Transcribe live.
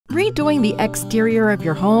Redoing the exterior of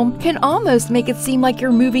your home can almost make it seem like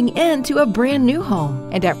you're moving into a brand new home.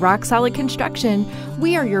 And at Rock Solid Construction,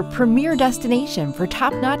 we are your premier destination for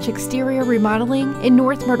top-notch exterior remodeling in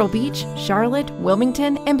North Myrtle Beach, Charlotte,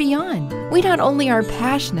 Wilmington, and beyond. We not only are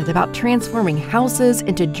passionate about transforming houses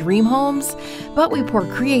into dream homes, but we pour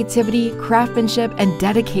creativity, craftsmanship, and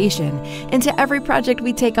dedication into every project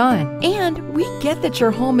we take on. And we get that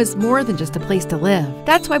your home is more than just a place to live.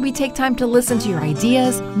 That's why we take time to listen to your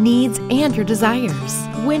ideas, needs, and your desires.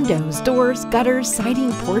 Windows, doors, gutters,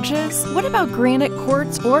 siding, porches? What about granite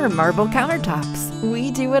quartz or marble countertops?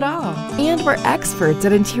 We do it all. And we're experts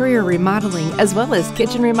at interior remodeling as well as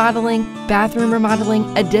kitchen remodeling, bathroom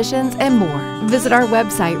remodeling, additions, and more. Visit our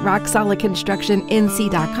website,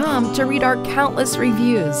 rocksolidconstructionnc.com, to read our countless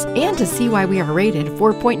reviews and to see why we are rated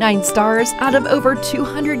 4.9 stars out of over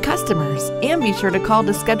 200 customers. And be sure to call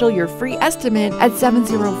to schedule your free estimate at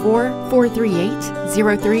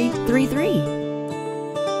 704-438-0333.